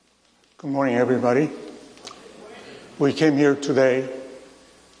Good morning, everybody. We came here today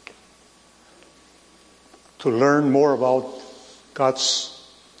to learn more about God's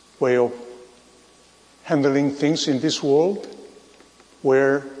way of handling things in this world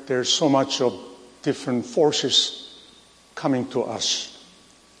where there's so much of different forces coming to us.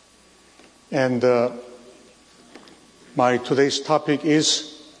 And my today's topic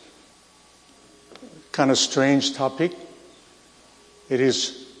is kind of strange topic. It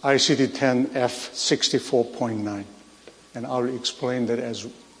is ICD-10 F64.9, and I'll explain that as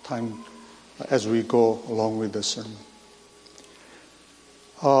we go along with the sermon.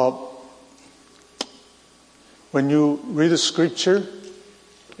 When you read the scripture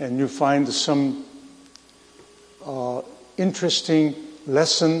and you find some interesting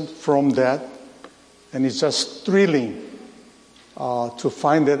lesson from that, and it's just thrilling to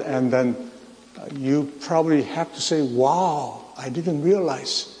find it, and then you probably have to say, wow, I didn't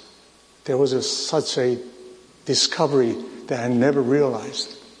realize there was such a discovery that I never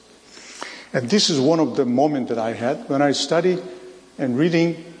realized. And this is one of the moments that I had when I studied and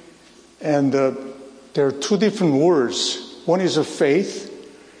reading, and there are two different words. One is a faith,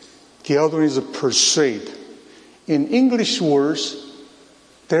 the other one is a persuade. In English words,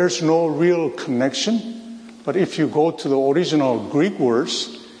 there's no real connection, but if you go to the original Greek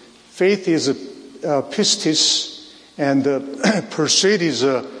words, faith is pistis, and persuade is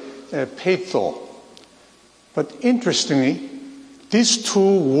peitho. But interestingly, these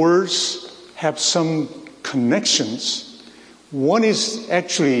two words have some connections. One is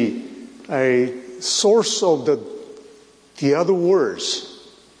actually a source of the other words.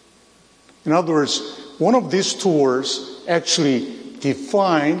 In other words, one of these two words actually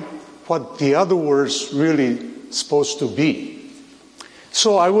define what the other words really supposed to be.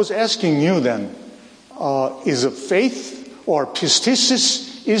 So I was asking you then, is it faith or pistesis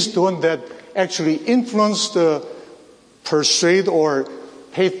is the one that actually influenced the persuade or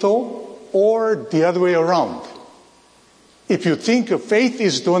peitho, or the other way around? If you think of faith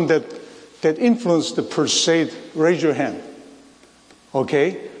is the one that influenced the persuade, raise your hand.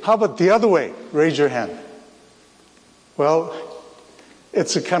 Okay? How about the other way? Raise your hand. Well,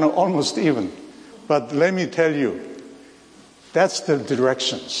 it's a kind of almost even. But let me tell you, that's the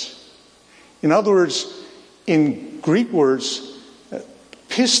directions. In other words, in Greek words,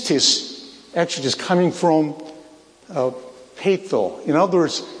 pistis actually is coming from peitho. In other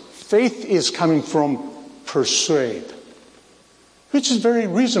words, faith is coming from persuade, which is very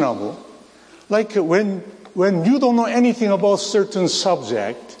reasonable. Like when you don't know anything about certain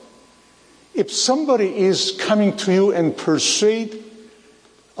subject, if somebody is coming to you and persuade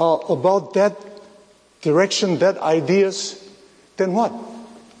about that direction, that ideas, then what?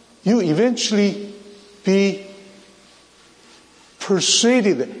 You eventually be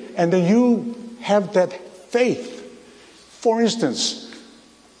persuaded, and then you have that faith. For instance,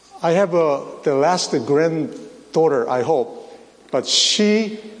 I have the last granddaughter, I hope, but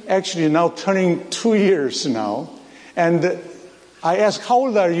she actually now turning 2 years now, and I ask, how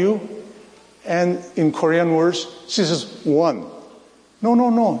old are you? And in Korean words, she says, 1.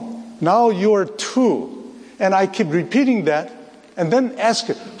 No. Now you are 2. And I keep repeating that, and then ask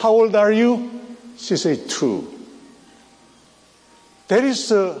her, how old are you? She says 2. That is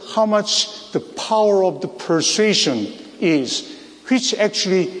how much the power of the persuasion is, which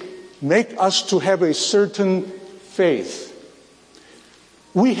actually make us to have a certain faith.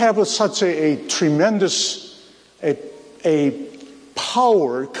 We have such a tremendous a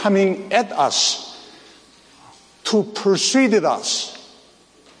power coming at us to persuade us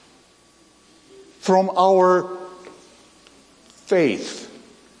from our faith.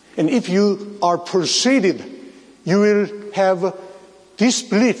 And if you are persuaded, you will have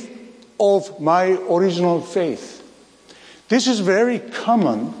disbelief of my original faith. This is very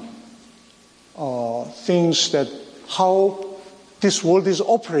common things that how this world is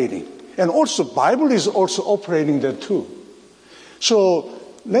operating. And also Bible is also operating that too. So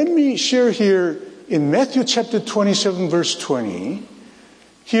let me share here in Matthew chapter 27 verse 20.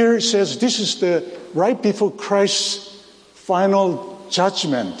 Here it says this is the right before Christ's final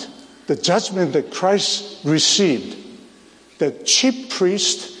judgment, the judgment that Christ received. The chief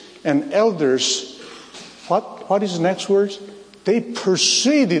priests and elders, what is the next word? They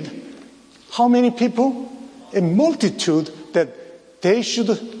persuaded how many people? A multitude that they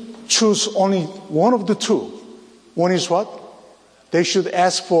should choose only one of the two. One is what? They should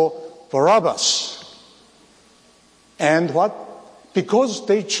ask for Barabbas. And what? Because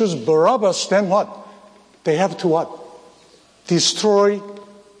they choose Barabbas, then what? They have to what? Destroy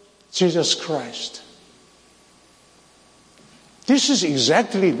Jesus Christ. This is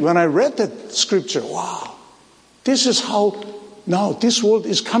exactly, when I read that scripture, wow, this is how now this world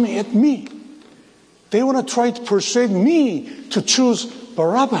is coming at me. They want to try to persuade me to choose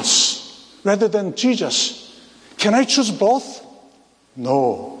Barabbas rather than Jesus. Can I choose both?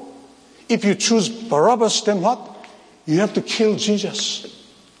 No. If you choose Barabbas, then what? You have to kill Jesus.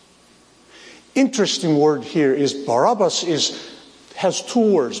 Interesting word here is Barabbas has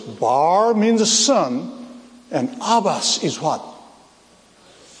two words. Bar means son, and Abbas is what?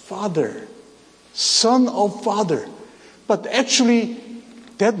 Father. Son of father. But actually,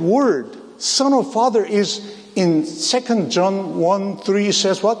 that word, son of father, is in 2 John 1:3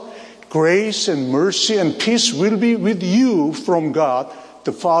 says what? Grace and mercy and peace will be with you from God,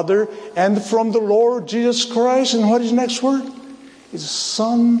 the Father, and from the Lord Jesus Christ. And what is the next word? It's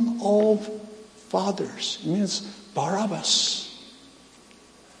son of fathers. It means Barabbas.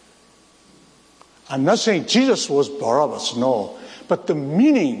 I'm not saying Jesus was Barabbas, no. But the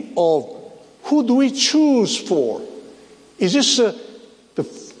meaning of who do we choose for? Is this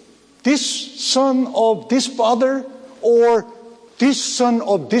this son of this father or this son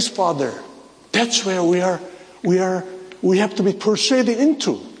of this father? That's where we have to be persuaded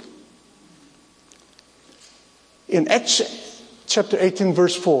into. In Acts chapter 18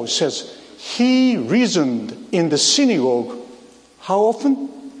 verse 4 it says, he reasoned in the synagogue, how often?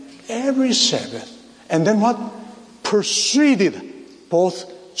 Every Sabbath. And then what? Persuaded both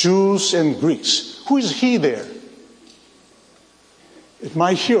Jews and Greeks. Who is he there? It's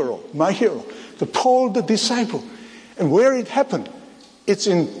my hero, the Paul the disciple. And where it happened? It's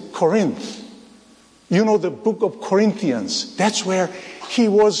in Corinth. You know the book of Corinthians. That's where he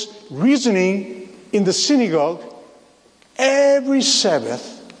was reasoning in the synagogue every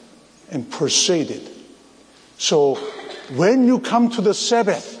Sabbath and persuaded. So when you come to the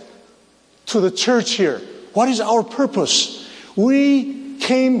Sabbath, to the church here, what is our purpose? We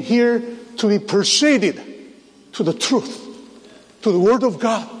came here to be persuaded to the truth, to the Word of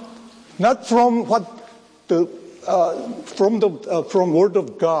God, not from from Word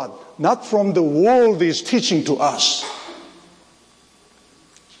of God, not from the world is teaching to us.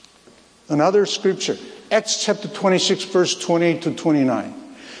 Another scripture, Acts chapter 26, verse 28 to 29.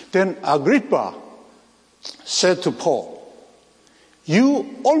 Then Agrippa said to Paul,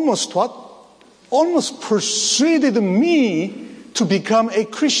 you almost what? Almost persuaded me to become a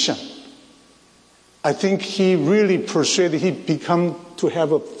Christian. I think he really persuaded he to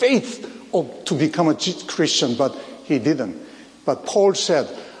have a faith to become a Christian, but he didn't. But Paul said,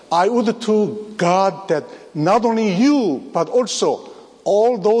 I would to God that not only you, but also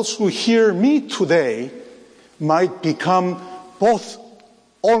all those who hear me today might become both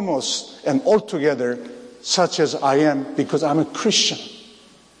almost and altogether such as I am, because I'm a Christian.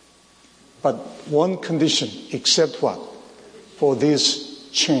 But one condition, except what? For these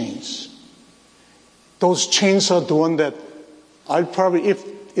chains. Those chains are the one that I'll probably,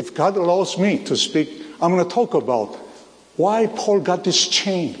 if God allows me to speak, I'm going to talk about why Paul got this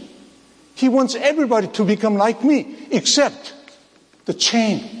chain. He wants everybody to become like me, except the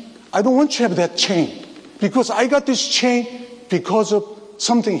chain. I don't want you to have that chain, because I got this chain because of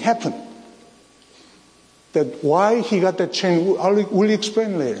something happened. That why he got that chain, we'll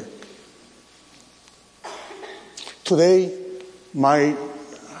explain later. Today, my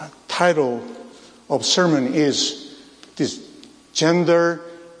title of sermon is this gender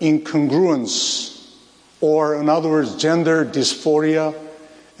incongruence, or in other words, gender dysphoria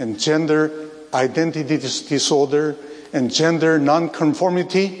and gender identity disorder and gender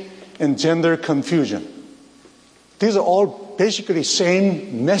nonconformity and gender confusion. These are all basically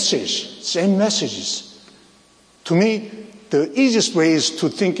same messages. To me, the easiest way is to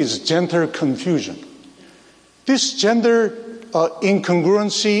think is gender confusion. This gender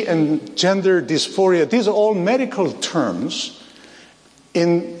incongruency and gender dysphoria, these are all medical terms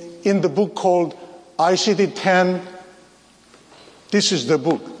in the book called ICD-10. This is the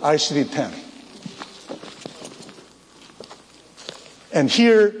book, ICD-10. And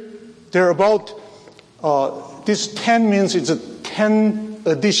here, they're about, this 10 means it's a 10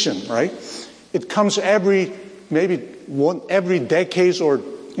 edition, right? It comes every decades or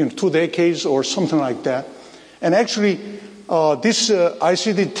 2 decades or something like that. And actually, this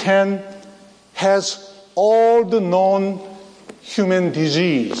ICD-10 has all the known human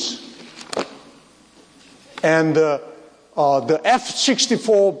disease. And the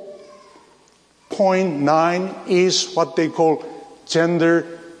F64.9 is what they call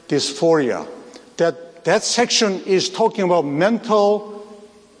gender dysphoria. That section is talking about mental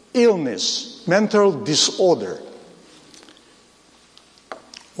illness, mental disorder.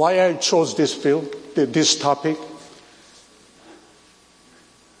 Why I chose this field, this topic?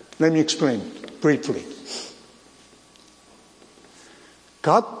 Let me explain briefly.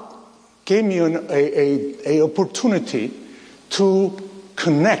 God gave me an opportunity to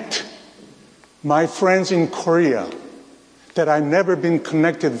connect my friends in Korea that I've never been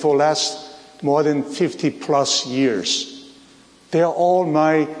connected for last more than 50 plus years. They are all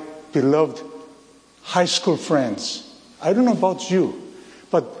my beloved high school friends. I don't know about you,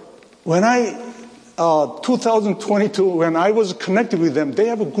 but when 2022, when I was connected with them, they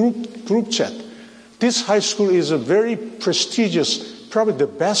have a group chat. This high school is a very prestigious, probably the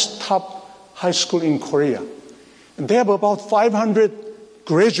best top high school in Korea. And they have about 500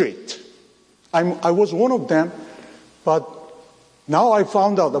 graduates. I was one of them, but now I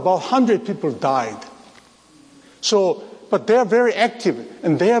found out about 100 people died. So, but they are very active,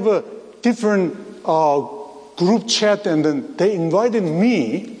 and they have a different group chat, and then they invited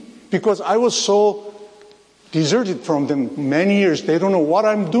me because I was so deserted from them many years. They don't know what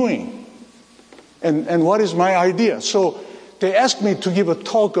I'm doing and what is my idea. So they asked me to give a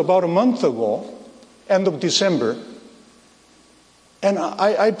talk about a month ago, end of December. And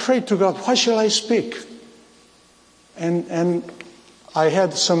I prayed to God, what shall I speak? And I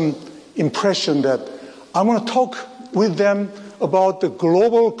had some impression that I'm going to talk with them about the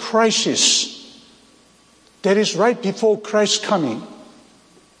global crisis that is right before Christ's coming.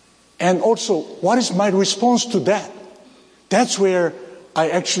 And also, what is my response to that? That's where I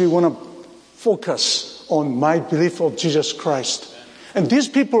actually want to focus on my belief of Jesus Christ. And these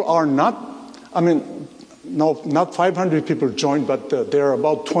people are not, not 500 people joined, but there are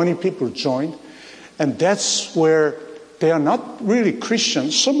about 20 people joined. And that's where they are not really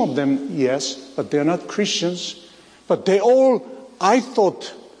Christians. Some of them, yes, but they are not Christians. But they all, I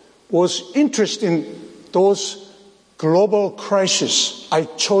thought, was interested in those global crises. I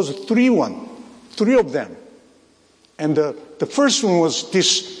chose three of them. And the first one was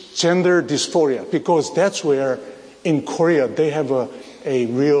this gender dysphoria, because that's where in Korea they have a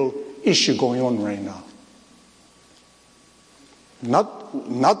real issue going on right now.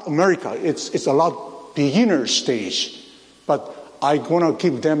 Not America. It's a lot beginner stage, but I want to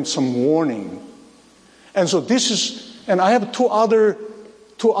give them some warning. And so this is, and I have two other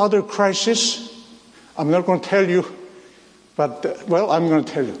crises. I'm not going to tell you, but I'm going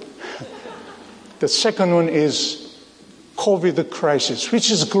to tell you. The second one is COVID crisis,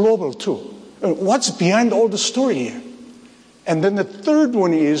 which is global too. What's behind all the story here? And then the third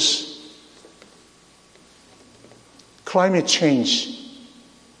one is climate change.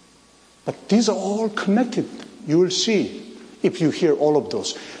 But these are all connected. You will see if you hear all of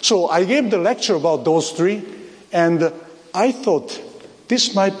those. So I gave the lecture about those three, and I thought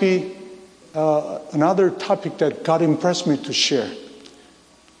this might be another topic that God impressed me to share.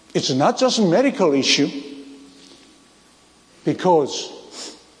 It's not just a medical issue, because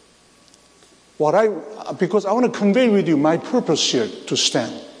I want to convey with you my purpose here to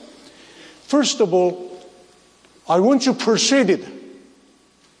stand. First of all, I want you persuaded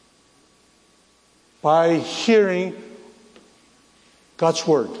by hearing God's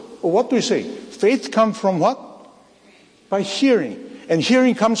word. What do we say? Faith comes from what? By hearing. And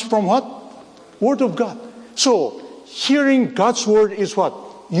hearing comes from what? Word of God. So, hearing God's word is what?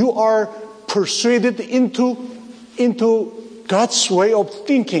 You are persuaded into God's way of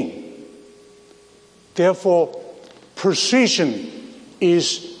thinking. Therefore, persuasion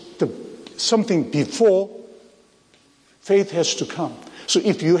is something before faith has to come. So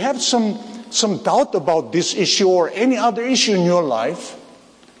if you have some doubt about this issue or any other issue in your life,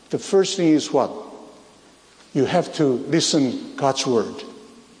 the first thing is what? You have to listen God's word.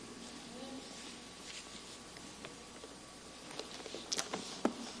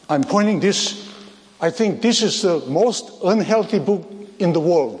 I'm pointing this, I think this is the most unhealthy book in the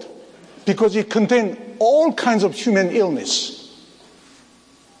world because it contains all kinds of human illness.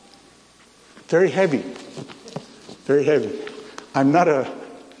 Very heavy. Very heavy. I'm not a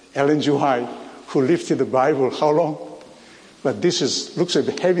Ellen G. White who lifted the Bible how long? But this looks a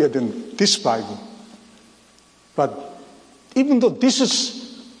bit heavier than this Bible. But even though this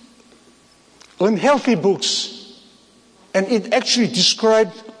is unhealthy books, and it actually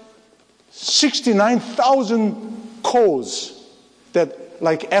described 69,000 codes that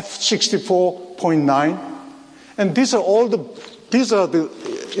like F64.9, and these are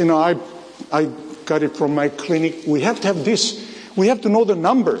I got it from my clinic. We have to have this. We have to know the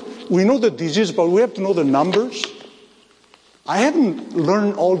number. We know the disease, but we have to know the numbers. I haven't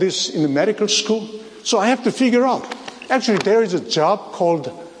learned all this in the medical school, so I have to figure out. Actually, there is a job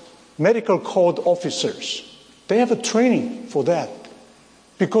called medical code officers. They have a training for that.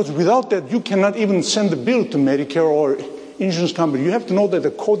 Because without that, you cannot even send the bill to Medicare or insurance company, you have to know that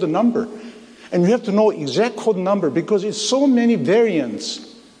the code number. And you have to know exact code number because it's so many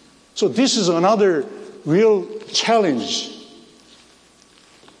variants. So this is another real challenge.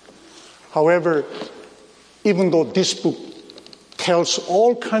 However, even though this book tells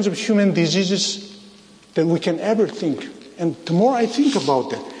all kinds of human diseases that we can ever think, and the more I think about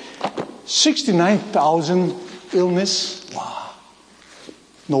that, 69,000 illness, wow.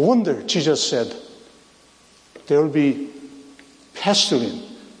 No wonder Jesus said there will be pestilence,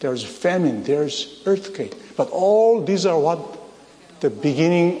 there's famine, there's earthquake. But all these are what? The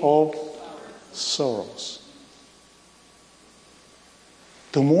beginning of sorrows.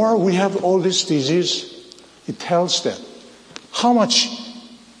 The more we have all this disease, it tells that how much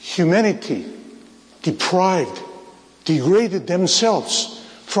humanity deprived, degraded themselves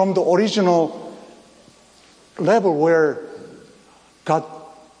from the original level where God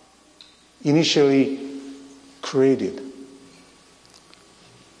initially created.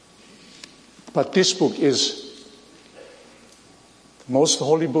 But this book is the most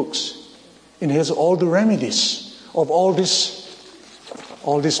holy books. It has all the remedies of all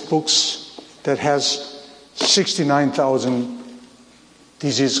these books that has 69,000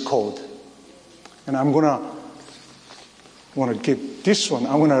 disease code. And I'm want to give this one.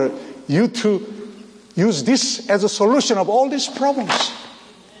 I want you to use this as a solution of all these problems.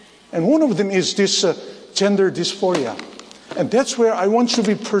 And one of them is this gender dysphoria. And that's where I want you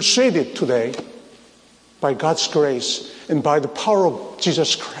to be persuaded today by God's grace and by the power of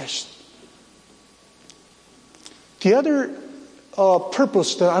Jesus Christ. The other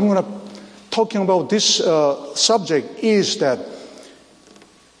purpose that I'm going to talking about this subject is that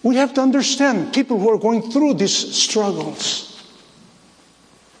we have to understand people who are going through these struggles.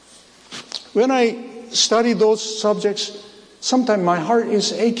 When I study those subjects, sometimes my heart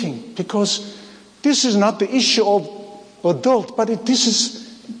is aching because this is not the issue of adult, but this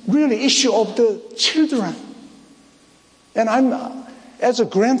is really issue of the children. And I'm, as a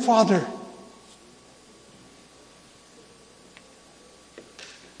grandfather,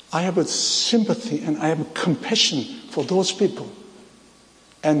 I have a sympathy and I have a compassion for those people.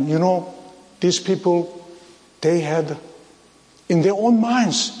 And you know, these people, they had, in their own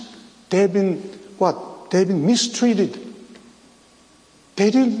minds, they've been what? They've been mistreated.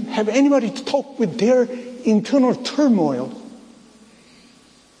 They didn't have anybody to talk with their internal turmoil.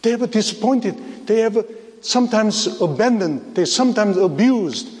 They have disappointed. They have sometimes abandoned. They sometimes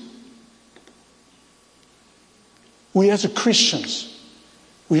abused. We as Christians,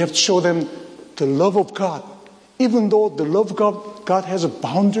 we have to show them the love of God. Even though the love of God has a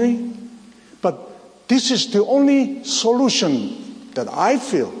boundary, but this is the only solution that I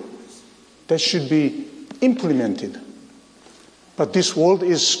feel that should be implemented. But this world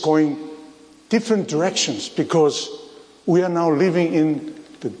is going different directions because we are now living in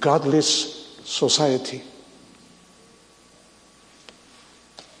the godless society.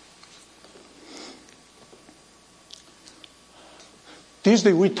 These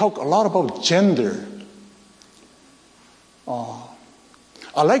days we talk a lot about gender.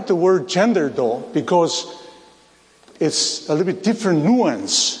 I like the word gender though because it's a little bit different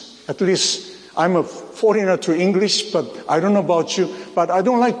nuance. At least I'm a foreigner to English, but I don't know about you. But I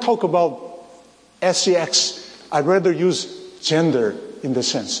don't like talk about sex. I'd rather use gender in the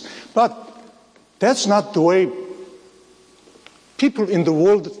sense. But that's not the way people in the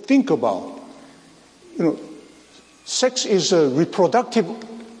world think about. You know, sex is a reproductive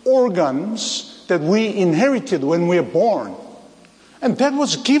organs that we inherited when we are born. And that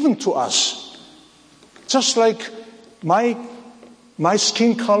was given to us. Just like my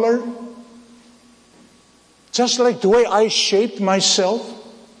skin color, just like the way I shaped myself,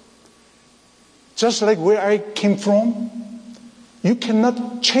 just like where I came from, you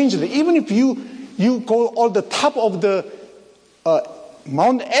cannot change it. Even if you go on the top of the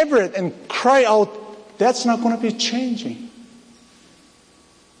Mount Everest and cry out, that's not going to be changing.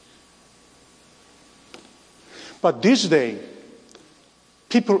 But this day,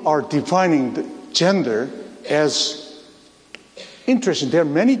 people are defining the gender as interesting. There are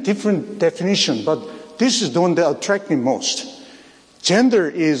many different definitions, but this is the one that attracts me most. Gender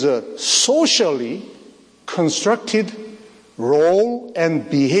is a socially constructed role and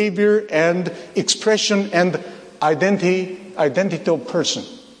behavior and expression and identity of person.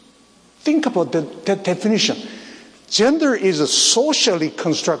 Think about that definition. Gender is a socially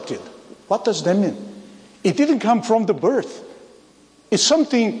constructed. What does that mean? It didn't come from the birth. It's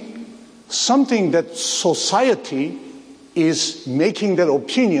something that society is making that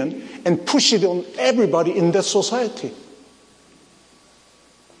opinion and push it on everybody in that society.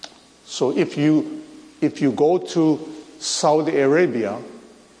 So if you go to Saudi Arabia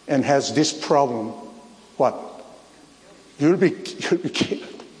and has this problem, what? You'll be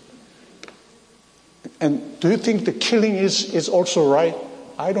killed. And do you think the killing is also right?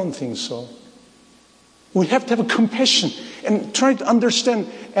 I don't think so. We have to have compassion and try to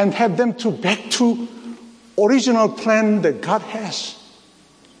understand and have them to back to original plan that God has.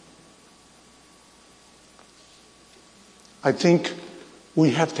 I think we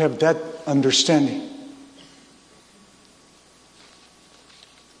have to have that understanding.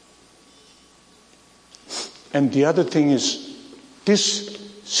 And the other thing is, this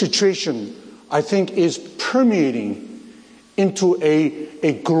situation, I think, is permeating into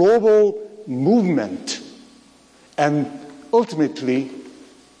a global movement. And ultimately,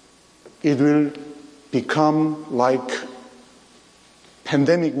 it will become like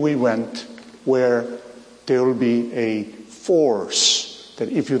pandemic we went, where there will be a force that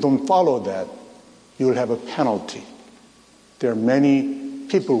if you don't follow that, you'll have a penalty. There are many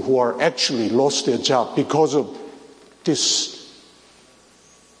people who are actually lost their job because of this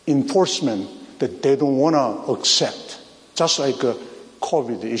enforcement that they don't want to accept, just like a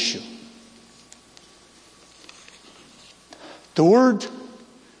COVID issue. The word,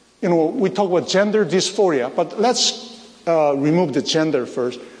 we talk about gender dysphoria, but let's remove the gender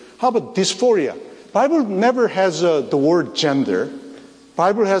first. How about dysphoria? Bible never has the word gender.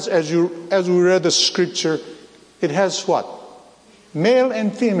 Bible has, as we read the scripture, it has what? Male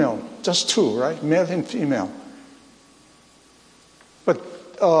and female, just two, right? Male and female. But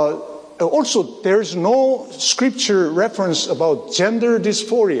also, there is no scripture reference about gender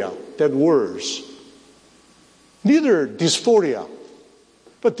dysphoria, that words. Neither dysphoria.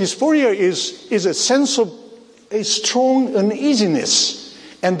 But dysphoria is a sense of a strong uneasiness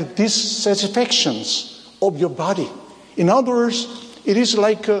and dissatisfactions of your body. In other words, it is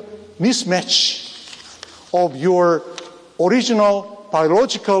like a mismatch of your original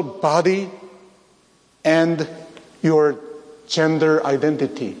biological body and your gender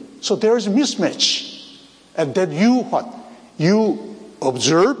identity. So there is a mismatch. And that you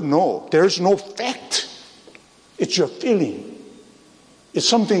observe? No, there is no fact. It's your feeling. It's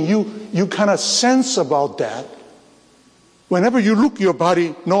something you kind of sense about that. Whenever you look your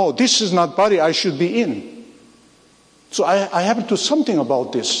body, no, this is not body I should be in. So I have to do something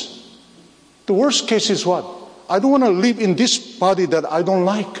about this. The worst case is what? I don't want to live in this body that I don't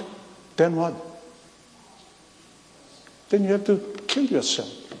like. Then what? Then you have to kill yourself.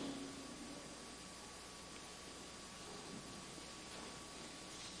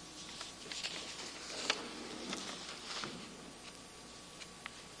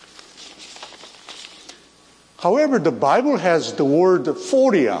 However, the Bible has the word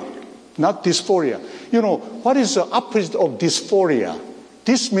phoria, not dysphoria. What is the opposite of dysphoria?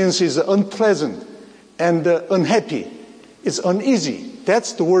 This means it's unpleasant and unhappy. It's uneasy.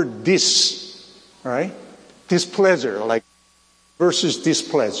 That's the word right? Displeasure, like versus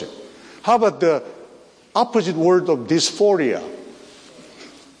displeasure. How about the opposite word of dysphoria?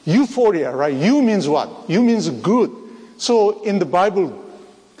 Euphoria, right? You means what? You means good. So in the Bible,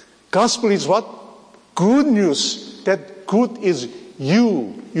 gospel is what? Good news. That good is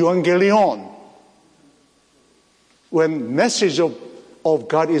euangelion. When message of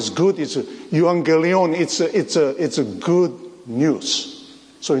God is good, it's euangelion. It's a good news.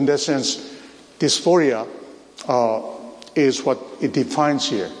 So in that sense, dysphoria is what it defines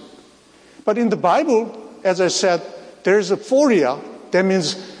here. But in the Bible, as I said, there's a phoria. That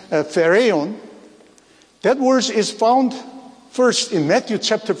means phareon. That word is found first in Matthew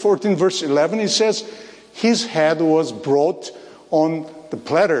chapter 14, verse 11. It says, his head was brought on the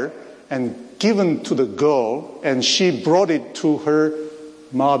platter and given to the girl, and she brought it to her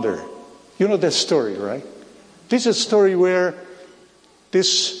mother. You know that story, right? This is a story where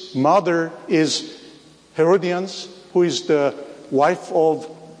this mother is Herodias, who is the wife of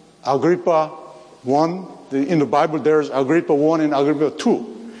Agrippa I. In the Bible, there's Agrippa I and Agrippa II.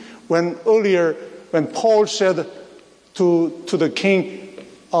 When Paul said to the king,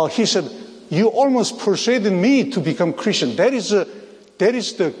 he said, you almost persuaded me to become Christian. That is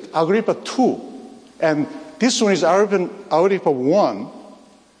the Agrippa II. And this one is Agrippa I.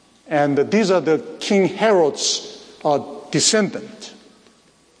 And these are the King Herod's descendant.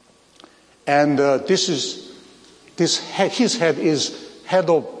 And his head is head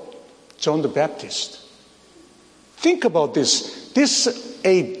of John the Baptist. Think about this.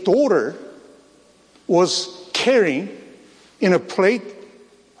 A daughter was carrying in a plate,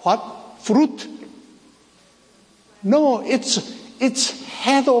 what? Fruit? No, it's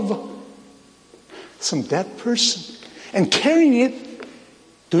head of some dead person. And carrying it,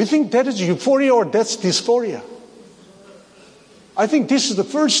 do you think that is euphoria or that's dysphoria? I think this is the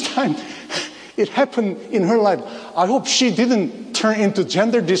first time it happened in her life. I hope she didn't turn into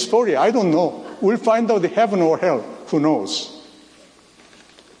gender dysphoria. I don't know. We'll find out in heaven or hell. Who knows?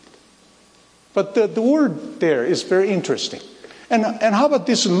 But the word there is very interesting. And how about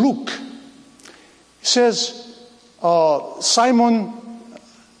this Luke? It says, Simon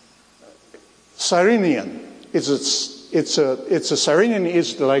Cyrenian. It's a Cyrenian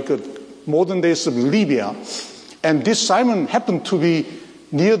is like a modern days of Libya. And this Simon happened to be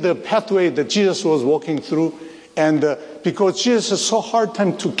near the pathway that Jesus was walking through. And because Jesus had so hard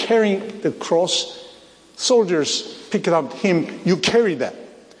time to carry the cross, soldiers picked up him, you carry that.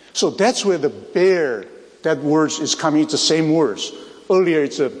 So that's where the bear, that word is coming. It's the same words. Earlier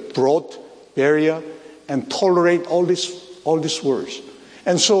it's a broad barrier and tolerate all these words.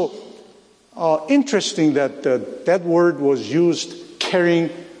 And so interesting that that word was used carrying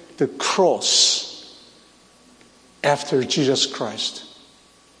the cross after Jesus Christ.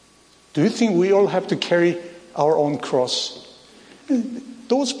 Do you think we all have to carry our own cross?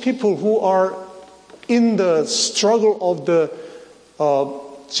 Those people who are in the struggle of the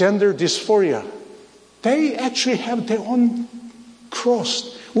gender dysphoria, they actually have their own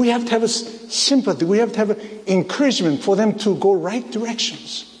cross. We have to have a sympathy. We have to have an encouragement for them to go right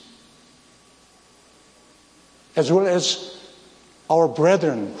directions. As well as our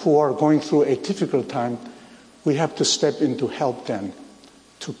brethren who are going through a difficult time, we have to step in to help them,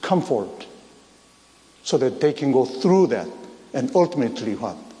 to comfort, so that they can go through that. And ultimately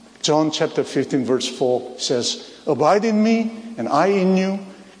what? John chapter 15 verse 4 says, abide in me and I in you,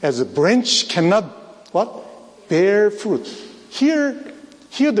 as a branch cannot, what? Bear fruit. Here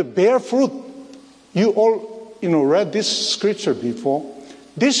the bear fruit, you all, read this scripture before.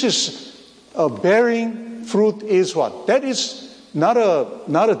 This is bearing fruit is what? That is not a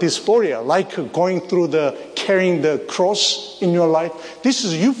dysphoria, like going through carrying the cross in your life. This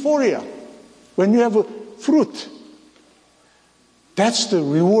is euphoria. When you have a fruit, that's the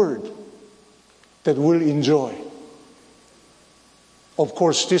reward that we'll enjoy. Of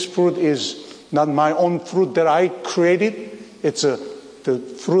course, this fruit is not my own fruit that I created. It's the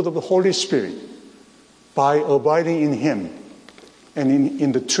fruit of the Holy Spirit by abiding in Him and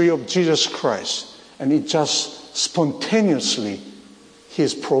in the tree of Jesus Christ. And it just spontaneously He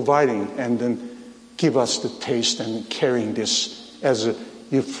is providing and then give us the taste and carrying this as a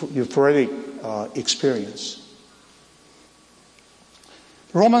euphoric experience.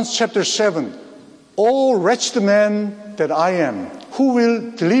 Romans chapter 7. O wretched man that I am, who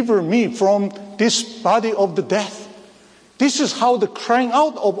will deliver me from this body of the death? This is how the crying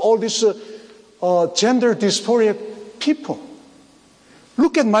out of all these gender dysphoria people.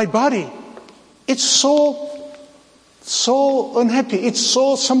 Look at my body. It's so unhappy. It's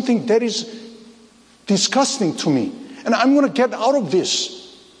so something that is disgusting to me. And I'm going to get out of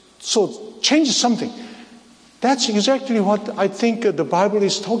this. So change something. That's exactly what I think the Bible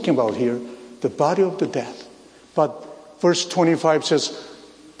is talking about here. The body of the death. But verse 25 says,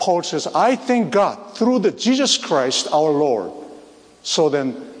 Paul says, I thank God through the Jesus Christ our Lord. So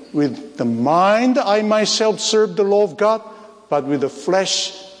then with the mind I myself serve the law of God, but with the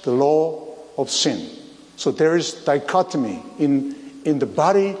flesh the law of sin. So there is dichotomy in the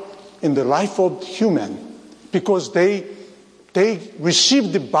body, in the life of human, because they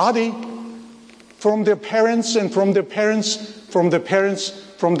receive the body from their parents and from their parents, from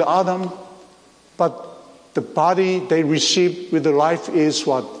the Adam. But the body they receive with the life is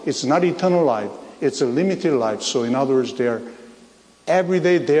what? It's not eternal life. It's a limited life. So in other words, every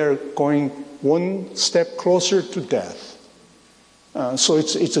day they're going one step closer to death. So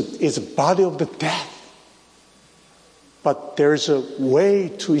it's a body of the death. But there's a way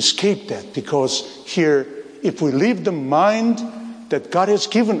to escape that, because here, if we leave the mind that God has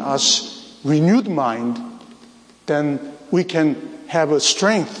given us, renewed mind, then we can have a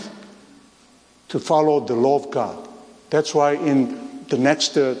strength to follow the law of God. That's why in the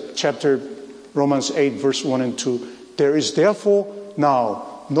next chapter, Romans 8, verse 1 and 2, there is therefore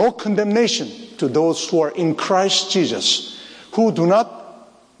now no condemnation to those who are in Christ Jesus, who do not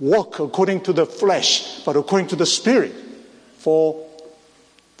walk according to the flesh, but according to the Spirit. For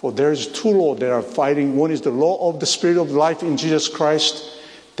there is two laws that are fighting. One is the law of the Spirit of life in Jesus Christ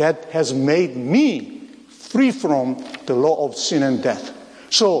that has made me free from the law of sin and death.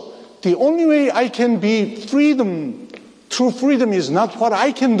 So the only way I can be true freedom is not what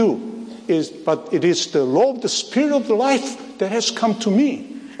I can do, but it is the law of the Spirit of the life that has come to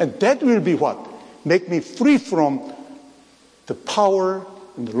me. And that will be what? Make me free from the power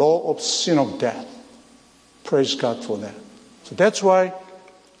and the law of sin of death. Praise God for that. So that's why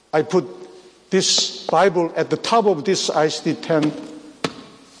I put this Bible at the top of this ICD-10,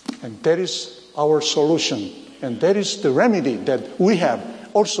 and that is our solution. And that is the remedy that we have.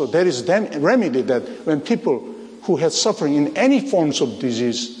 Also, there is the remedy that when people who have suffering in any forms of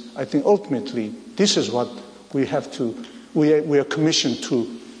disease, I think ultimately this is what we have to, we are commissioned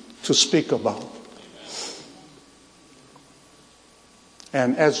to speak about.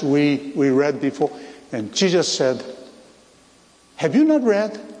 And as we read before, and Jesus said, have you not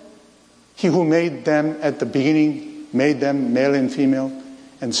read? He who made them at the beginning, made them male and female,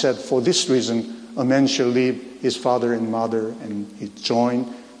 and said, for this reason, a man shall leave his father and mother, and he joined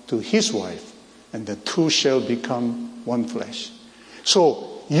to his wife, and the two shall become one flesh.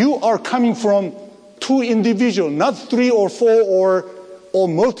 So you are coming from two individuals, not three or four or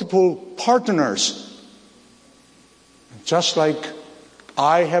multiple partners. Just like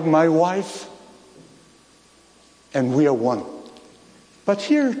I have my wife, and we are one. But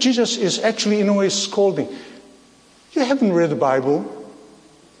here Jesus is actually in a way scolding. You haven't read the Bible.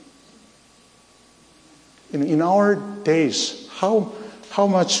 In our days, how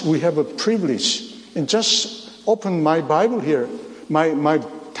much we have a privilege. And just open my Bible here, my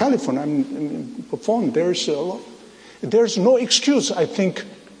telephone, the phone, there's no excuse, I think,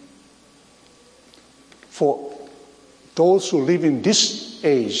 for those who live in this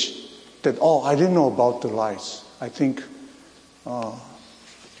age that, I didn't know about the lies. I think,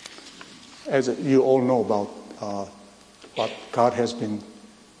 as you all know about what God has been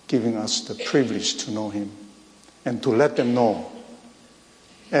giving us the privilege to know Him and to let them know.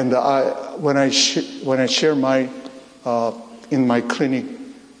 And when I share my in my clinic,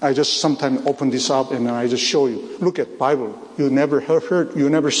 I just sometimes open this up and I just show you. Look at Bible. You never heard, you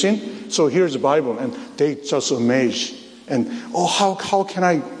never seen. So here's the Bible, and they just amazed. And how can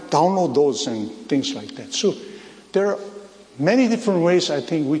I download those and things like that? So there are many different ways I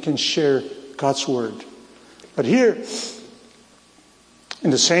think we can share God's word. But here, in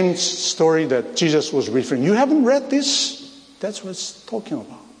the same story that Jesus was referring, you haven't read this? That's what it's talking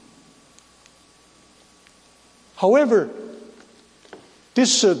about. However,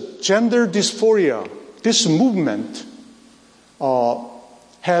 this gender dysphoria, this movement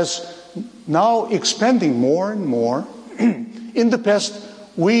has now expanding more and more. In the past,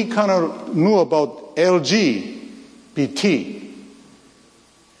 we kind of knew about LGBT.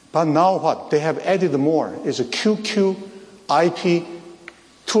 But now what? They have added more. It's a QQIP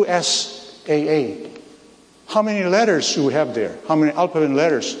 2SAA. How many letters do we have there? How many alphabet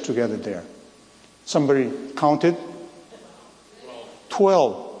letters together there? Somebody counted?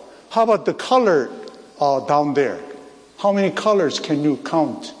 12. How about the color down there? How many colors can you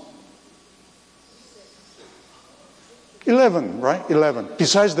count? 11, right? 11.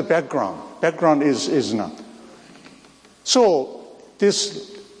 Besides the background. Background is not. So it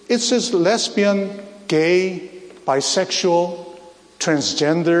says lesbian, gay, bisexual,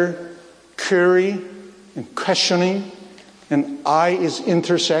 transgender, query, and questioning, and I is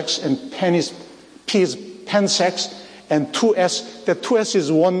intersex, and P is pansex, and 2S. That 2S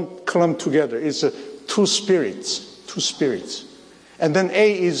is one clump together. It's two spirits. And then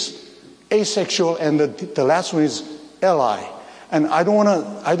A is asexual, and the last one is Li. And I don't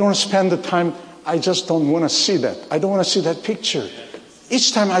want to spend the time. I just don't want to see that. I don't want to see that picture.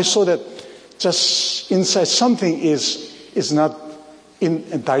 Each time I saw that, just inside something is not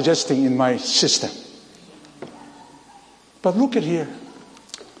digesting in my system. But look at here.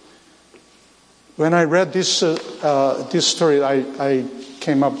 When I read this story, I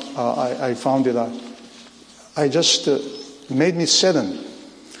came up. I found it. I just made me saddened.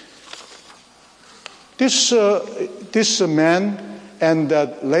 This man and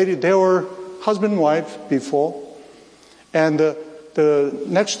that lady, they were husband and wife before, and the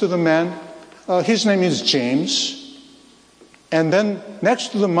next to the man, his name is James, and then next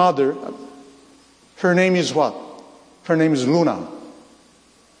to the mother, her name is what? Her name is Luna.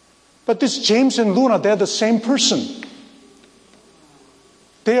 But this James and Luna, they're the same person.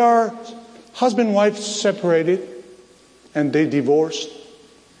 They are husband and wife separated, and they divorced.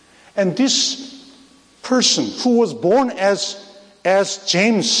 And this person who was born as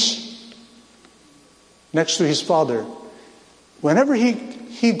James next to his father, whenever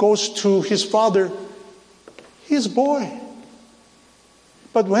he goes to his father, he's a boy.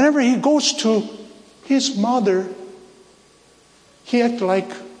 But whenever he goes to his mother, he acts like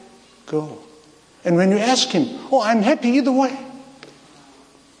girl. And when you ask him, I'm happy either way.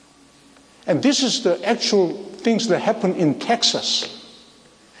 And this is the actual things that happen in Texas.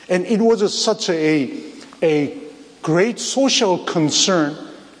 And it was such a great social concern.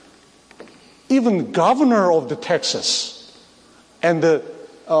 Even the governor of the Texas and the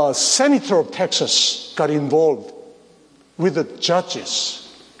senator of Texas got involved with the judges.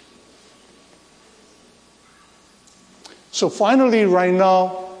 So finally, right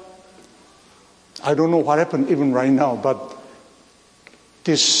now, I don't know what happened even right now, but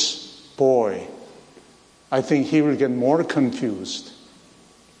this boy, I think he will get more confused.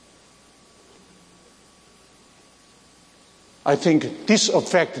 think this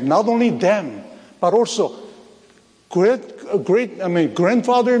affects not only them, but also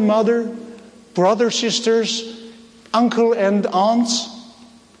grandfather and mother, brothers, sisters, uncle and aunts,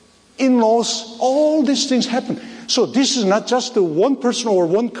 in-laws, all these things happen. So this is not just the one person or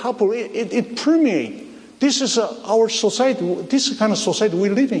one couple, it permeates. This is our society, this is the kind of society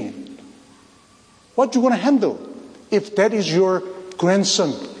we're living in. What are you going to handle if that is your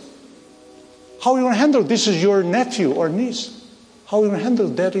grandson? How are you going to handle this is your nephew or niece? How are you going to handle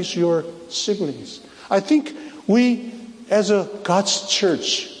that is your siblings? I think we, as a God's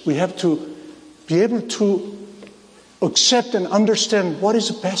church, we have to be able to accept and understand what is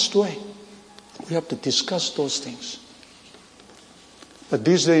the best way. We have to discuss those things. But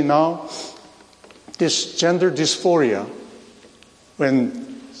these days now, this gender dysphoria,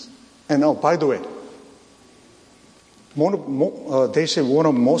 by the way, they say one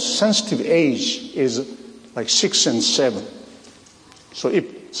of the most sensitive age is like 6 and 7. So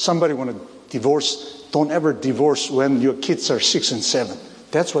if somebody want to divorce, don't ever divorce when your kids are 6 and 7.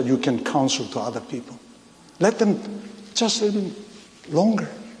 That's what you can counsel to other people. Let them just a little longer.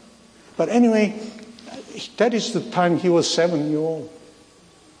 But anyway, that is the time he was 7-year-old.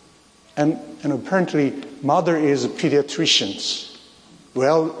 And apparently, mother is a pediatrician,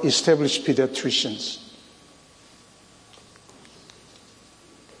 well-established pediatricians.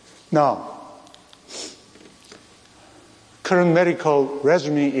 Now, current medical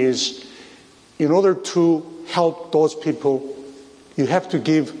regimen is, in order to help those people, you have to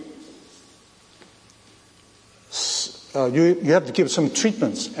give some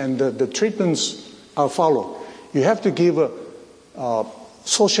treatments, and the treatments are followed. You have to give a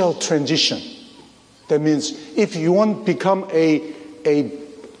social transition. That means if you want to become a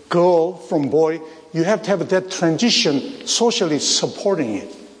girl from boy, you have to have that transition socially supporting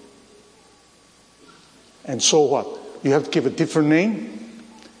it. And so what? You have to give a different name.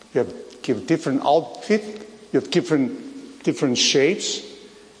 You have to give a different outfit. You have different shapes.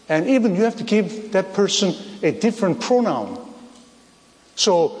 And even you have to give that person a different pronoun.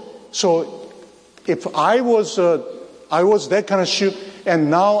 So if I was that kind of shoe, and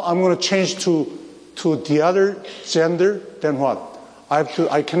now I'm going to change to the other gender, then what?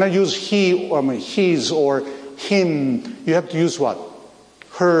 I cannot use he or his or him. You have to use what?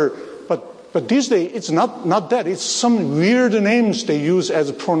 Her. But these days, it's not that. It's some weird names they use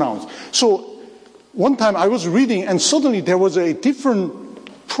as pronouns. So one time I was reading, and suddenly there was a different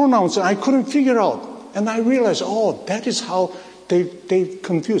pronouns, and I couldn't figure out. And I realized, that is how they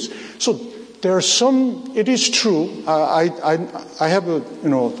confuse. So there are some. It is true. I have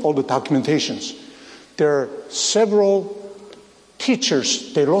all the documentations. There are several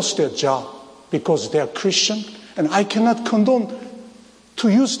teachers. They lost their job because they are Christian, and I cannot condone to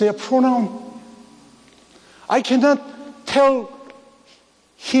use their pronoun. I cannot tell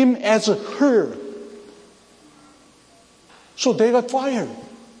him as a her. So they got fired.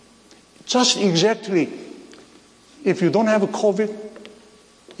 Just exactly, if you don't have a COVID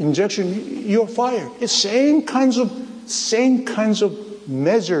injection, you're fired. It's same kinds of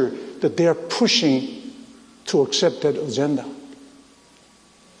measure that they are pushing to accept that agenda.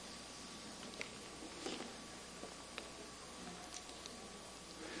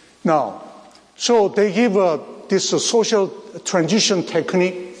 Now, so they give this social transition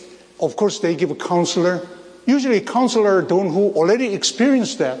technique. Of course, they give a counselor. Usually, counselor those who already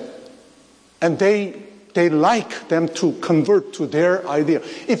experienced that, and they like them to convert to their idea.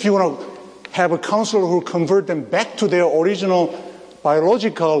 If you want to have a counselor who convert them back to their original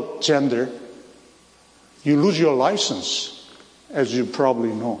biological gender, you lose your license, as you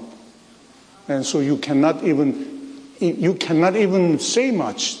probably know, and so you cannot even say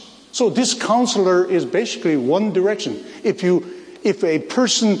much. So this counselor is basically one direction. If a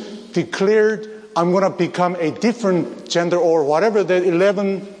person declared, I'm going to become a different gender or whatever, that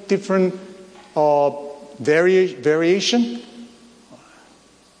 11 different variation,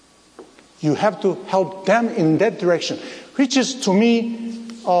 you have to help them in that direction, which is to me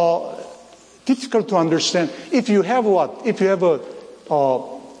difficult to understand. If you have a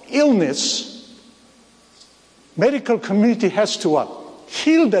illness, medical community has to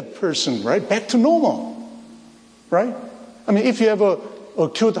heal that person, right? Back to normal, right? I mean, if you have a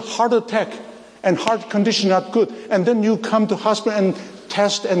acute heart attack and heart condition not good, and then you come to hospital and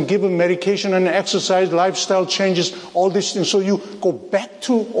test and give a medication and exercise, lifestyle changes, all these things. So you go back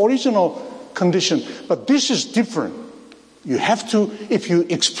to original condition. But this is different. You have to, if you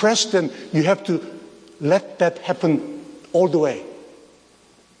express, then you have to let that happen all the way.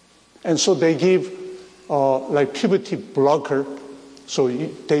 And so they give like puberty blocker, so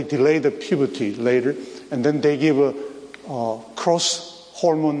they delay the puberty later, and then they give cross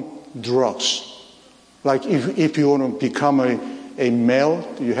hormone drugs. Like if you want to become a male,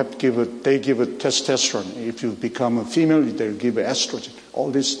 you have to they give a testosterone. If you become a female, they give estrogen. All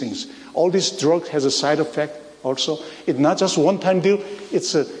these things. All these drugs has a side effect also. It's not just one-time deal.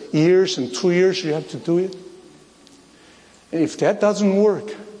 It's years and 2 years you have to do it. And if that doesn't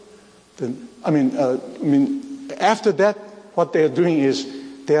work, then after that, what they are doing is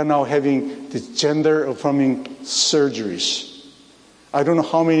they are now having the gender-affirming surgeries. I don't know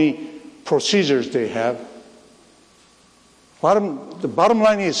how many procedures they have. The bottom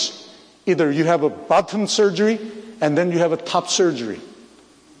line is either you have a bottom surgery and then you have a top surgery.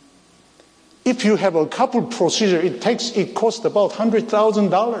 If you have a couple procedures, it costs about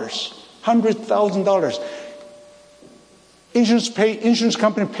 $100,000. $100,000. Insurance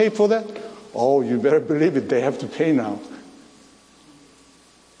company pay for that? Oh, you better believe it, they have to pay now.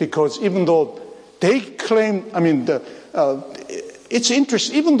 Because even though they claim, it's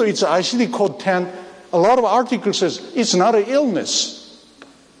interesting, even though it's ICD code 10, a lot of articles says it's not an illness.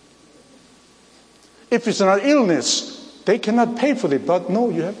 If it's not illness, they cannot pay for it. But no,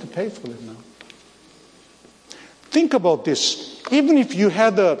 you have to pay for it now. Think about this. Even if you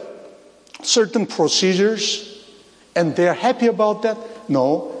had certain procedures and they're happy about that,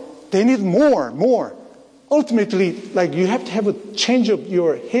 no, they need more. Ultimately, like you have to have a change of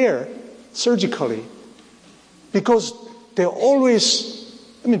your hair surgically because they're always,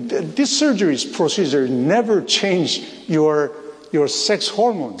 this surgery's procedure never change your sex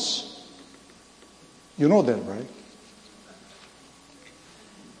hormones. You know that, right?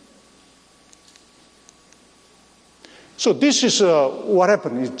 So this is what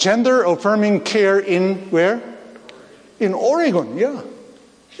happened. It's gender-affirming care in where? In Oregon, yeah.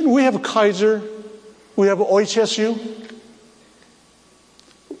 And we have Kaiser, we have OHSU,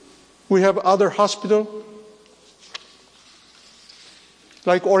 we have other hospital,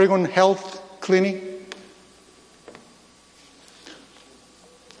 like Oregon Health Clinic.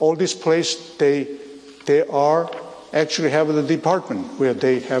 All these places, they are actually have the department where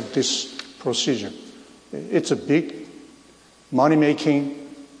they have this procedure. It's a big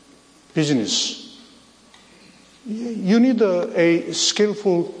money-making business. You need a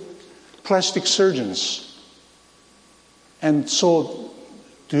skillful plastic surgeons. And so,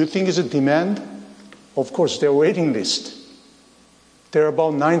 do you think it's a demand? Of course, there are waiting list. There are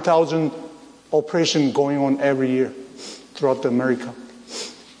about 9,000 operations going on every year throughout America.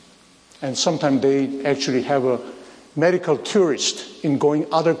 And sometimes they actually have a medical tourist in going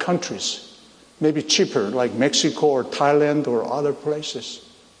other countries. Maybe cheaper, like Mexico or Thailand or other places.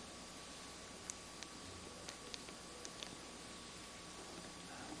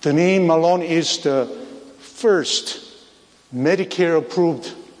 Deneen Malone is the first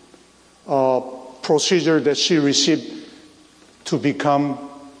Medicare-approved procedure that she received to become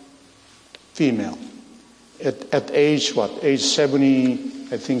female. At age, age 70,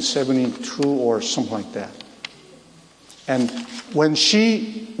 I think 72 or something like that. And when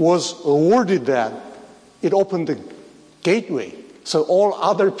she was awarded that, it opened the gateway. So all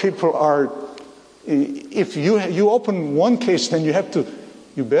other people are, if you open one case, then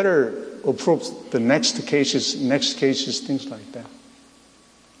you better approve the next cases, things like that.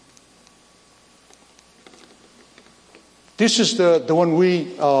 This is the one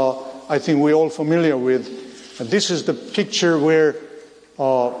I think we're all familiar with. This is the picture where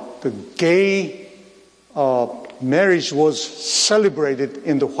the gay marriage was celebrated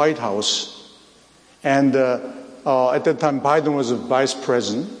in the White House. And at that time, Biden was the vice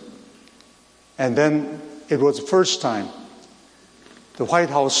president. And then it was the first time the White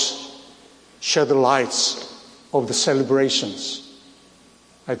House shed the lights of the celebrations.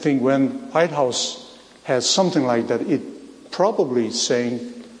 I think when White House has something like that, it probably is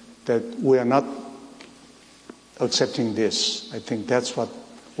saying that we are not accepting this. I think that's what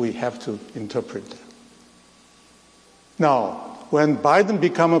we have to interpret. Now, when Biden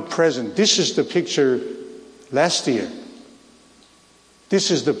became a president, this is the picture last year. This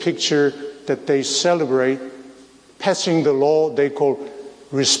is the picture that they celebrate passing the law they call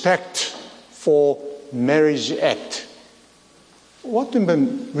Respect for Marriage Act. What do you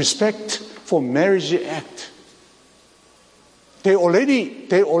mean, Respect for Marriage Act? They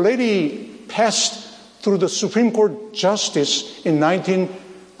already passed through the Supreme Court justice in 19,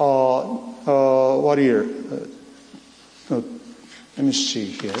 what year? Let me see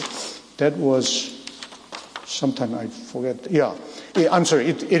here. That was sometime, I forget. Yeah, I'm sorry.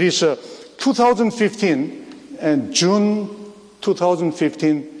 It is 2015, and June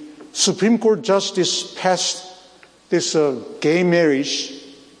 2015, Supreme Court justice passed this gay marriage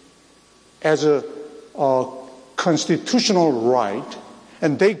as a constitutional right,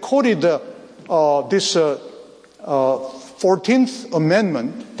 and they quoted this 14th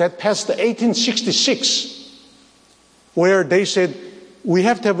Amendment that passed in 1866, where they said we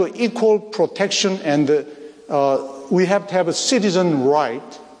have to have an equal protection and we have to have a citizen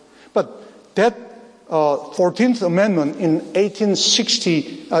right. But that 14th Amendment in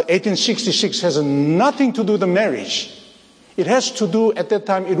 1866 has nothing to do with the marriage. It has to do, at that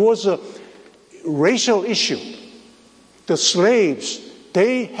time, it was a racial issue. The slaves,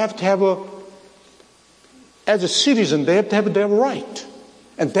 they have to have as a citizen, they have to have their right.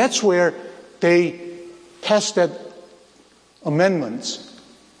 And that's where they passed that amendments.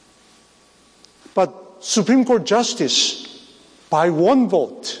 But Supreme Court justice, by one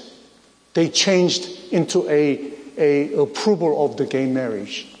vote, they changed into a approval of the gay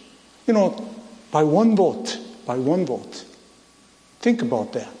marriage. By one vote. Think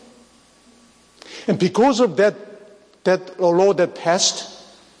about that. And because of that law that passed,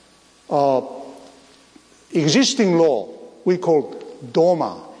 existing law we call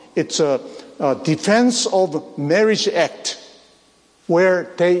DOMA. It's a Defense of Marriage Act, where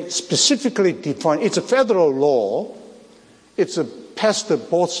they specifically define. It's a federal law. It's passed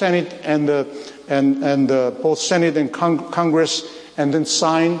both Senate and both Senate and Congress, and then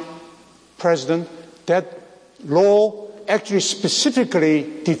signed President. That law actually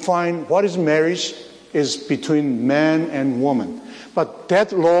specifically define what is marriage is between man and woman. But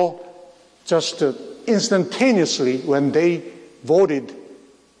that law just instantaneously, when they voted,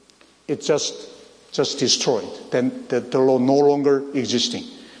 it just destroyed. Then the law no longer existing.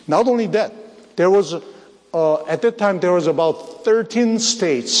 Not only that, there was at that time there was about 13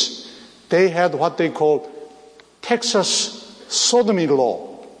 states. They had what they call Texas sodomy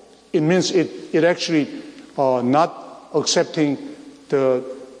law. It means it actually not accepting the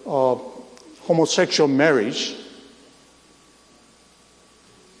homosexual marriage.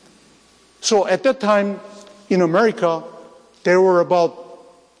 So at that time in America, there were about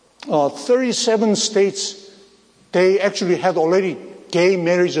 37 states. They actually had already gay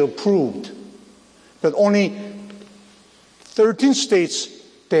marriage approved, but only 13 states,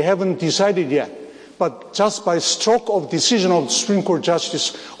 they haven't decided yet. But just by stroke of decision of Supreme Court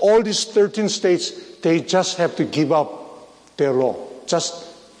justice, all these 13 states, they just have to give up their law, just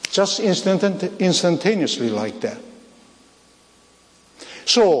instantaneously like that.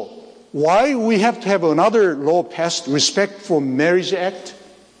 So why we have to have another law passed, Respect for Marriage Act?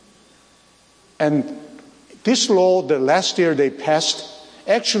 And this law, the last year they passed,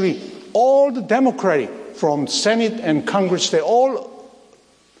 actually all the Democratic from Senate and Congress, they all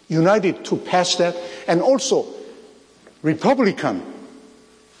united to pass that. And also Republican,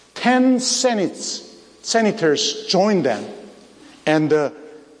 10 senators joined them. And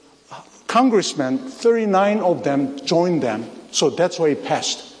congressmen, 39 of them joined them. So that's why it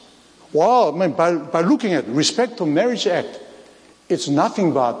passed. Wow, by looking at Respect for Marriage Act, it's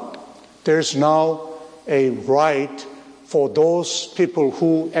nothing but there's now a right for those people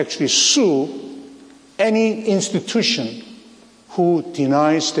who actually sue any institution who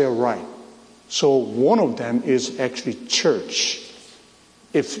denies their right. So one of them is actually church.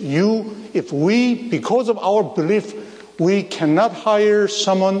 If we, because of our belief, we cannot hire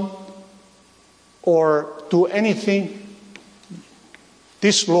someone or do anything,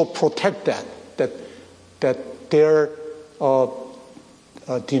 this law protect that their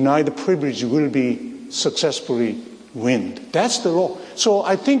denied privilege will be successfully win. That's the law. So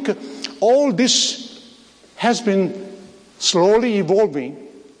I think all this has been slowly evolving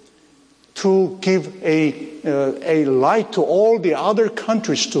to give a light to all the other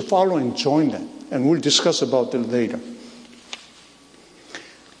countries to follow and join them. And we'll discuss about that later.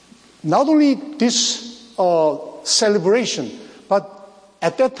 Not only this celebration, but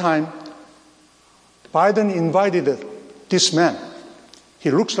at that time, Biden invited this man. He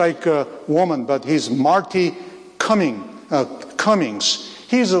looks like a woman, but he's Marty Cummings.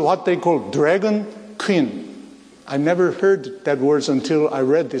 He's what they call Dragon Queen. I never heard that word until I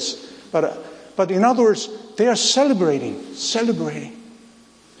read this. But in other words, they are celebrating.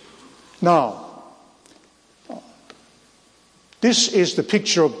 Now, this is the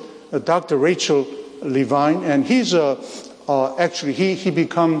picture of Dr. Rachel Levine, and he's actually he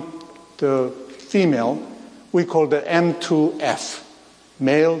become the female, we call the M to F,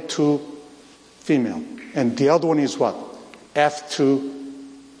 male to female. And the other one is what? F to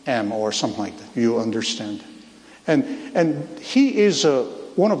M or something like that. You understand. And he is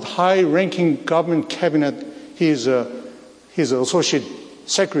one of the high-ranking government cabinet. He's associate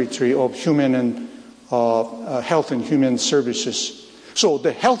secretary of Human and Health and Human Services. So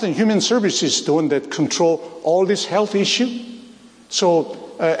the Health and Human Services is the one that control all this health issue. So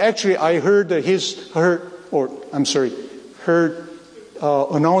actually, I heard her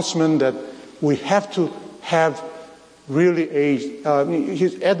announcement that we have to have really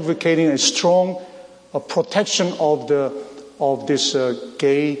he's advocating a strong protection of this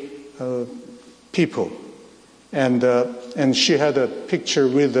gay people, and she had a picture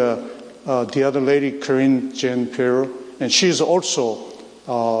with the other lady, Karine Jean-Pierre, and she's also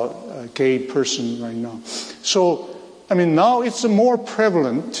a gay person right now. So I mean, now it's more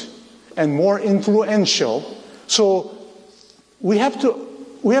prevalent and more influential. So we have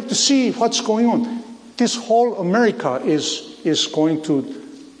to see what's going on. This whole America is going to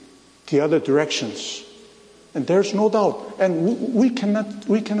the other directions, and there's no doubt. And we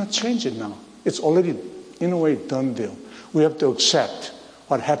cannot change it now. It's already, in a way, done deal. We have to accept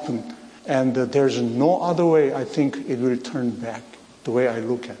what happened, and there's no other way. I think it will turn back. The way I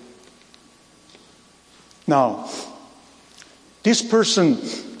look at it. Now, this person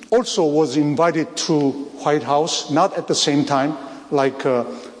also was invited to White House, not at the same time like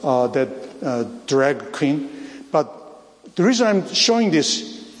that drag queen. But the reason I'm showing this,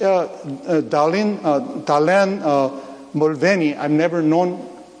 Dalan Mulvaney, I've never known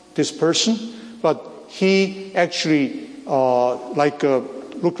this person, but he actually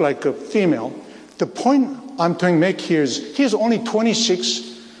looked like a female. The point I'm trying to make here is he's only 26,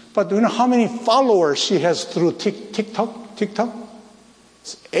 but do you know how many followers he has through TikTok?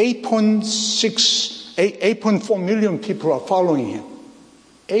 8.4 million people are following him.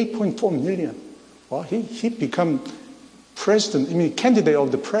 8.4 million. Well, he become president, candidate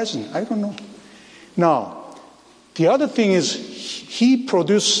of the president. I don't know. Now, the other thing is he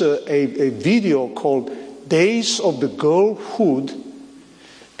produced a video called Days of the Girlhood.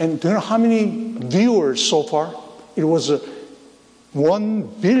 And do you know how many viewers so far? It was 1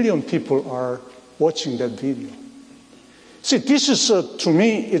 billion people are watching that video. See, this is to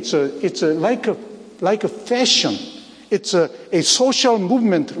me, it's like a fashion. It's a social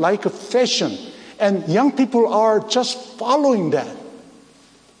movement like a fashion, and young people are just following that.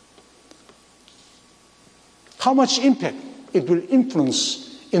 How much impact it will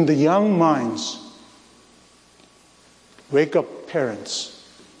influence in the young minds? Wake up, parents.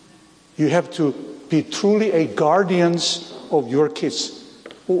 You have to be truly a guardians of your kids.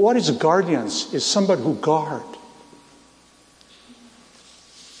 What is a guardians? It's somebody who guard.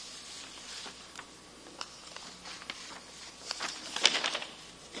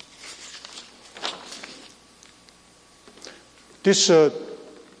 This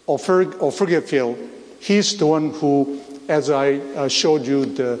Obergefell, he's the one who, as I showed you,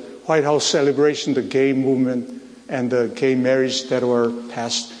 the White House celebration, the gay movement, and the gay marriage that were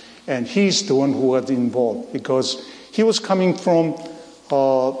passed. And he's the one who was involved because he was coming from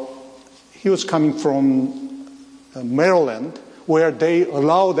Maryland, where they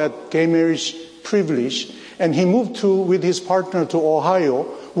allow that gay marriage privilege, and he moved with his partner to Ohio,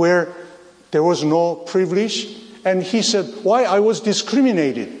 where there was no privilege, and he said, "Why I was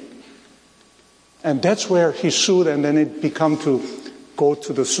discriminated?" And that's where he sued, and then it became to go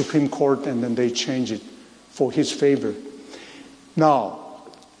to the Supreme Court, and then they changed it for his favor. Now,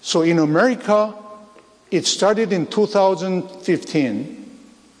 so in America, it started in 2015.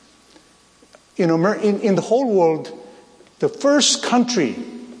 In the whole world, the first country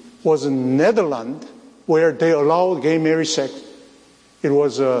was Netherlands, where they allowed gay marriage sex. It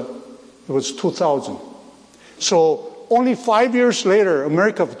was 2000. So only 5 years later,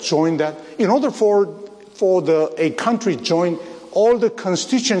 America joined that. In order for a country to join, all the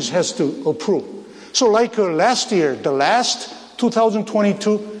constituents has to approve. So like last year, the last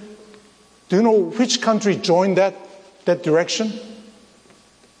 2022, do you know which country joined that direction?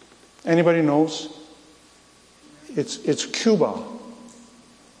 Anybody knows? It's Cuba.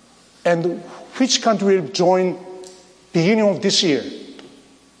 And which country will join beginning of this year?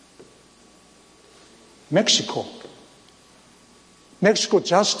 Mexico. Mexico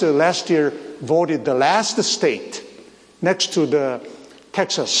just last year voted the last state next to the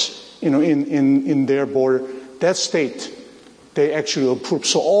Texas, in their border. That state, they actually approved.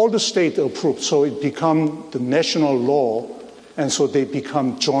 So all the states approved. So it become the national law, and so they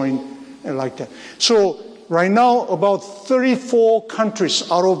become joint and like that. So right now, about 34 countries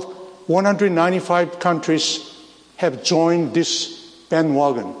out of 195 countries have joined this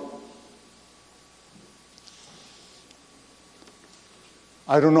bandwagon.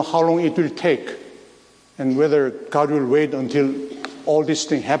 I don't know how long it will take and whether God will wait until all these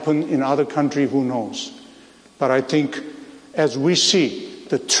things happen in other countries, who knows. But I think as we see,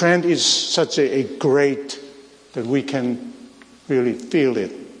 the trend is such a great that we can really feel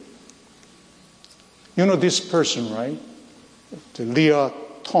it. You know this person, right? The Leah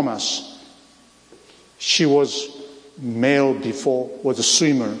Thomas. She was male before, was a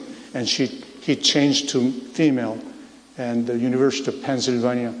swimmer, and he changed to female, and the University of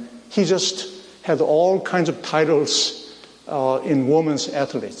Pennsylvania. He just had all kinds of titles in women's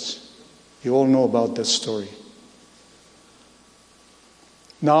athletes. You all know about that story.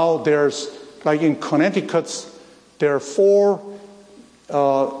 Now there's, like in Connecticut, there are 4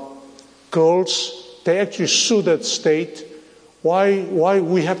 girls. They actually sued that state. Why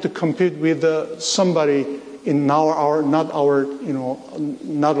we have to compete with somebody in not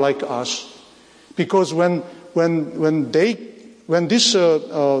like us? Because when this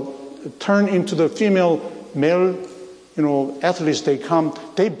turn into the female male, athletes, they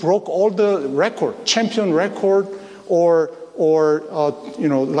broke all the record, champion record,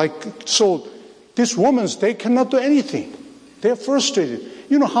 so these women, they cannot do anything. They're frustrated.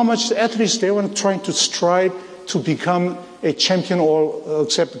 You know how much the athletes, they were trying to strive to become a champion or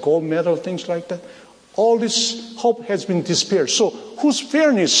accept gold medal, things like that. All this hope has been disappeared. So whose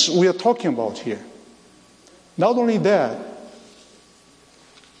fairness we are talking about here? Not only that,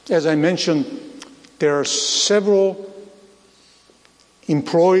 as I mentioned, there are several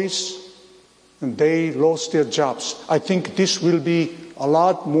employees and they lost their jobs. I think this will be a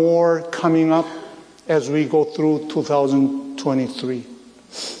lot more coming up as we go through 2023.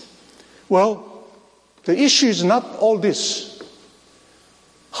 Well, the issue is not all this.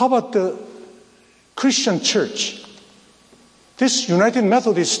 How about the Christian church? This United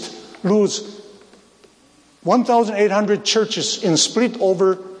Methodist lose 1,800 churches in split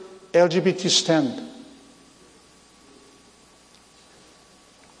over LGBT stand.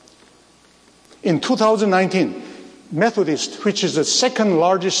 In 2019, Methodist, which is the second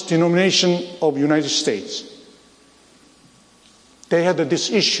largest denomination of the United States, they had this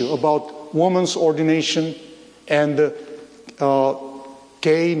issue about women's ordination and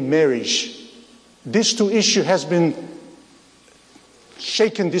gay marriage. These 2 issues has been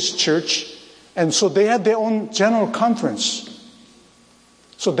shaken this church, and so they had their own general conference.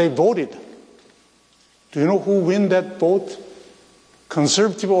 So they voted. Do you know who won that vote?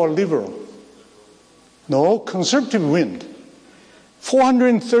 Conservative or liberal? No, conservative win.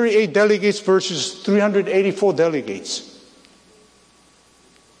 438 delegates versus 384 delegates.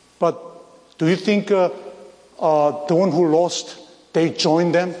 But do you think the one who lost, they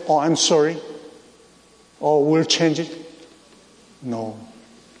joined them? Oh, I'm sorry. Oh, we'll change it? No.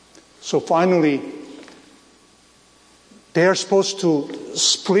 So finally, they are supposed to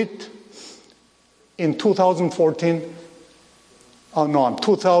split in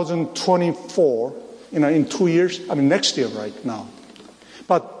 2024, in 2 years, next year right now.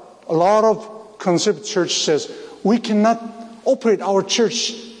 But a lot of conservative church says, we cannot operate our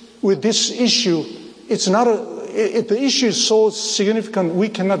church with this issue. The issue is so significant, we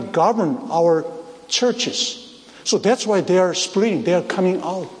cannot govern our churches. So that's why they are splitting, they are coming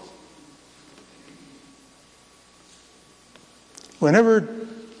out. Whenever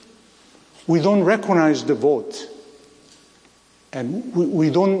we don't recognize the vote, and we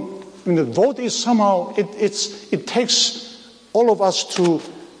don't, the vote is somehow, it takes all of us to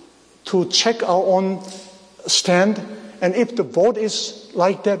check our own stand, and if the vote is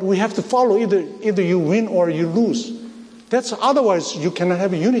like that, we have to follow either you win or you lose. Otherwise you cannot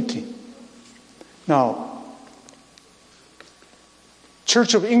have unity. Now,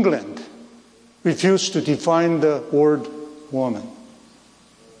 Church of England refused to define the word woman.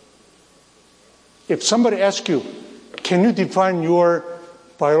 If somebody asks you, can you define your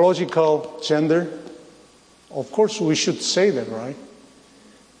biological gender? Of course we should say that, right?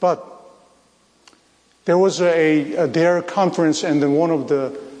 But there was their conference, and then one of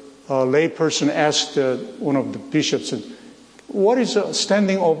the layperson asked one of the bishops, what is the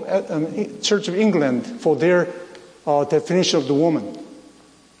standing of Church of England for their definition of the woman?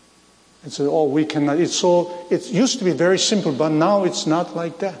 And said, we cannot. It used to be very simple, but now it's not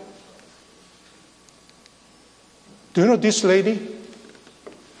like that. Do you know this lady?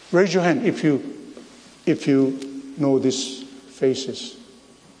 Raise your hand if you know these faces.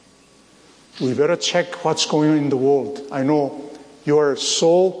 We better check what's going on in the world. I know you are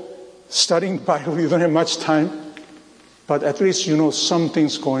so studying Bible, you don't have much time, but at least you know some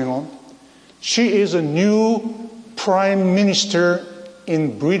things going on. She is a new prime minister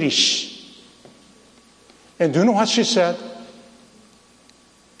in British. And do you know what she said?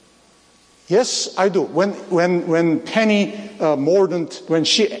 Yes, I do. When Penny Mordaunt, when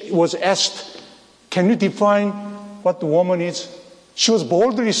she was asked, can you define what the woman is? She was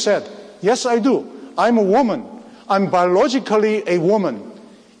boldly said, yes, I do. I'm a woman. I'm biologically a woman.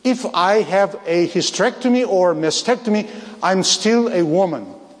 If I have a hysterectomy or mastectomy, I'm still a woman.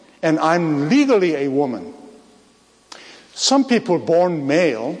 And I'm legally a woman. Some people born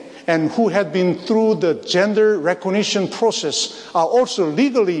male and who had been through the gender recognition process are also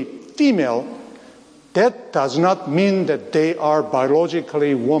legally female. That does not mean that they are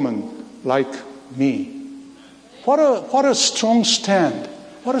biologically woman like me. What a strong stand.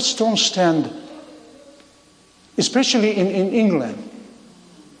 What a strong stand. Especially in England.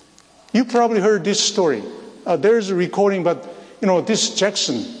 You probably heard this story. There's a recording, but this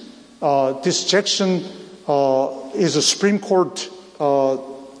Jackson is a Supreme Court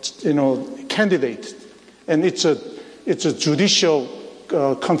candidate, and it's a judicial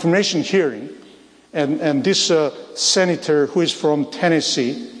confirmation hearing, and this senator who is from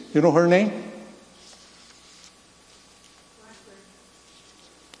Tennessee, you know her name?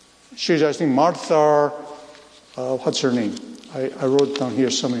 She's, I think, Martha. What's her name? I wrote down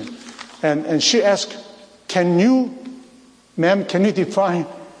here somewhere. And she asked, ma'am, can you define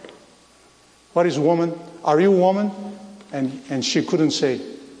what is woman? Are you a woman? And she couldn't say.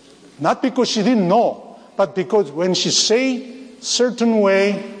 Not because she didn't know, but because when she say certain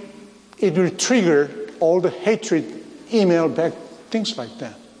way, it will trigger all the hatred, email back, things like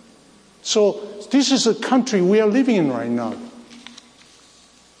that. So this is a country we are living in right now.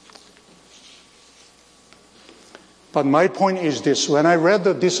 But my point is this. When I read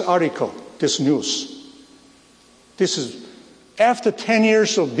this article, this news, this is after 10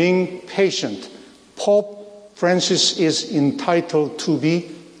 years of being patient, Pope Francis is entitled to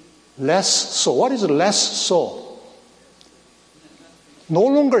be less so. What is less so? No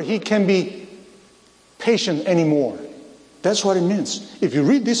longer he can be patient anymore. That's what it means. If you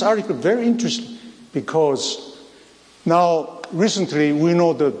read this article, very interesting, because now recently we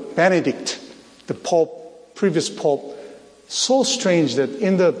know the Benedict, the Pope, previous Pope, so strange that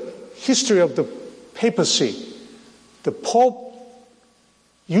in the history of the papacy, the Pope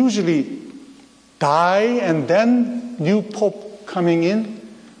usually die and then new Pope coming in.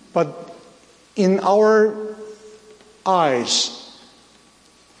 But in our eyes,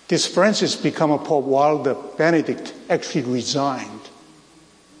 this Francis become a Pope while the Benedict actually resigned.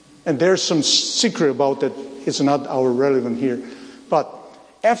 And there's some secret about that. It's not our relevant here. But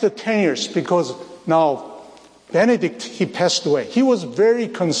after 10 years, because now Benedict, he passed away. He was very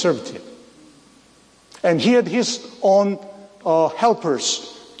conservative. And he had his own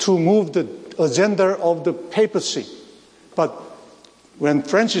helpers to move the agenda of the papacy. But when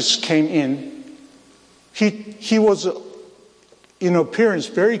Francis came in, he was, in appearance,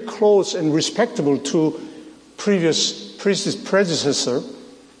 very close and respectable to previous predecessor.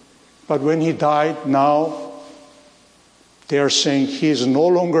 But when he died, now they are saying he is no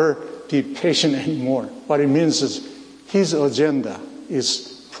longer the patient anymore. What it means is his agenda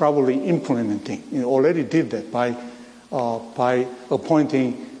is probably implementing. He already did that by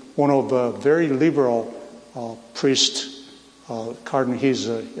appointing one of a very liberal priest, Cardinal. He's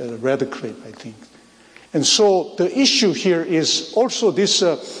Radcliffe, I think. And so the issue here is also this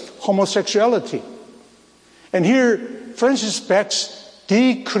homosexuality. And here Francis backs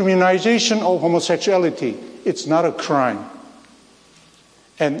decriminalization of homosexuality. It's not a crime.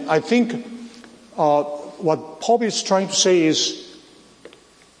 And I think what Pope is trying to say is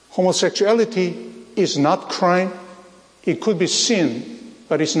homosexuality is not crime. It could be sin,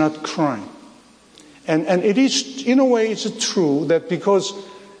 but it's not crime. And it is, in a way, it's true that because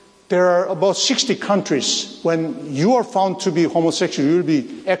there are about 60 countries, when you are found to be homosexual, you will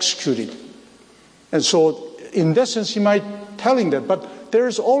be executed. And so, in that sense, he might telling that. But there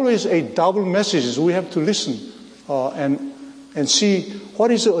is always a double message. We have to listen and see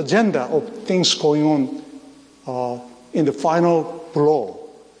what is the agenda of things going on in the final blow.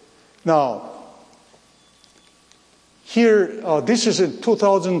 Now, here, this is in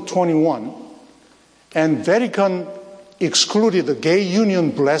 2021, and Vatican excluded the gay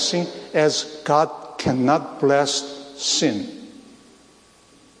union blessing as God cannot bless sin.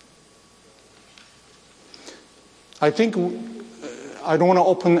 I think I don't want to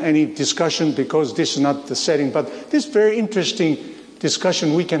open any discussion because this is not the setting, but this is very interesting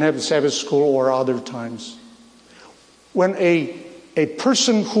discussion we can have at Sabbath school or other times. When a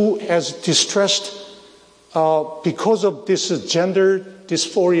person who has distressed because of this gender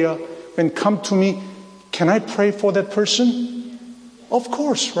dysphoria, when come to me, can I pray for that person? Of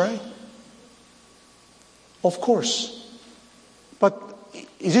course, right? Of course. But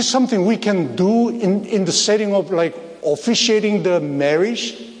is this something we can do in the setting of like officiating the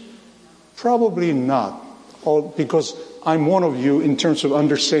marriage? Probably not. Or because I'm one of you in terms of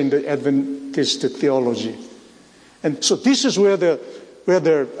understanding the Adventist theology. And so this is where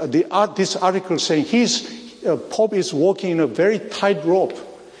this article is saying Pope is walking in a very tight rope.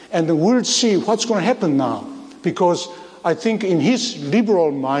 And we'll see what's going to happen now. Because I think in his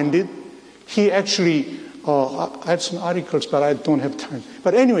liberal-minded, he actually, I have some articles, but I don't have time.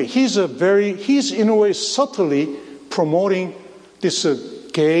 But anyway, he's in a way subtly promoting this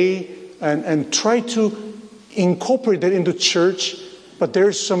gay and try to incorporate that into church, but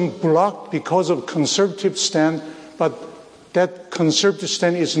there's some block because of conservative stand, but that conservative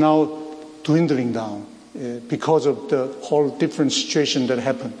stand is now dwindling down because of the whole different situation that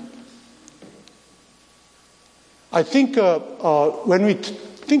happened. I think when we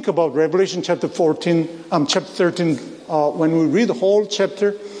think about Revelation chapter 13, when we read the whole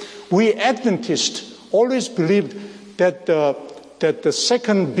chapter, we Adventists always believed that the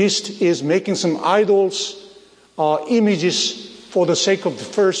second beast is making some idols, images for the sake of the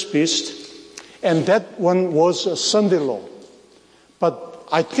first beast, and that one was a Sunday law. But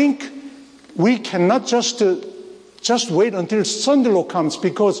I think we cannot just wait until Sunday law comes,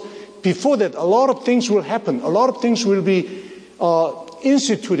 because before that a lot of things will happen. A lot of things will be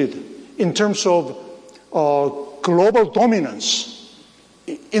instituted in terms of global dominance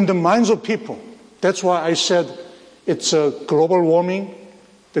in the minds of people. That's why I said it's global warming,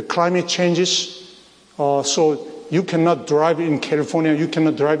 the climate changes. So you cannot drive in California, you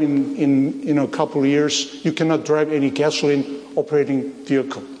cannot drive in a couple of years, you cannot drive any gasoline operating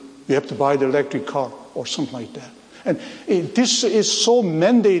vehicle. You have to buy the electric car or something like that. And this is so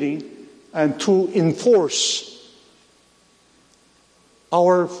mandating and to enforce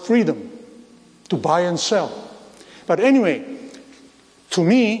our freedom to buy and sell. But anyway, to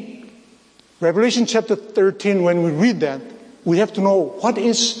me, Revelation chapter 13, when we read that, we have to know what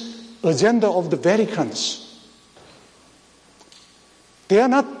is agenda of the Vaticans. They are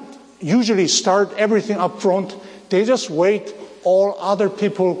not usually start everything up front. They just wait, all other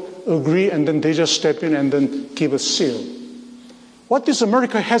people agree, and then they just step in and then give a seal. What this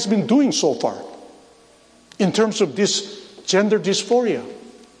America has been doing so far in terms of this gender dysphoria,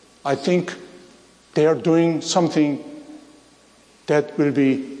 I think they are doing something that will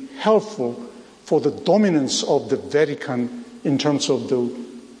be helpful for the dominance of the Vatican in terms of the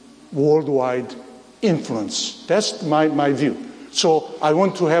worldwide influence. That's my view. So I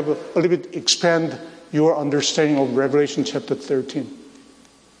want to have a little bit expand your understanding of Revelation chapter 13.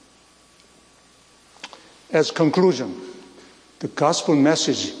 As conclusion, the gospel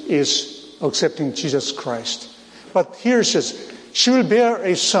message is accepting Jesus Christ. But here it says, she will bear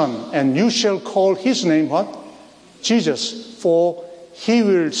a son, and you shall call his name what? Jesus, for he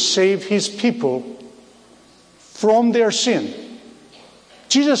will save his people from their sin.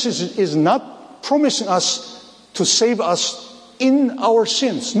 Jesus is not promising us to save us in our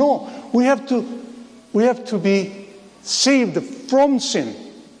sins. No, we have to be saved from sin.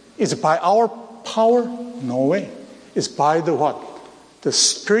 Is it by our power? No way. It's by the what? The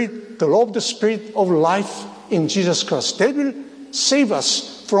Spirit, the law of the Spirit of life in Jesus Christ. That will save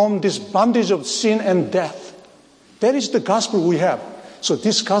us from this bondage of sin and death. That is the gospel we have. So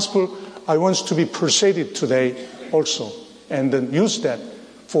this gospel I want to be persuaded today also, and then use that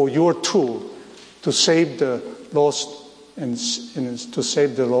for your tool to save the lost and to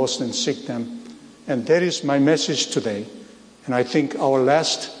save the lost and seek them. And that is my message today. And I think our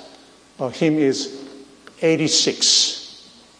last hymn is 86.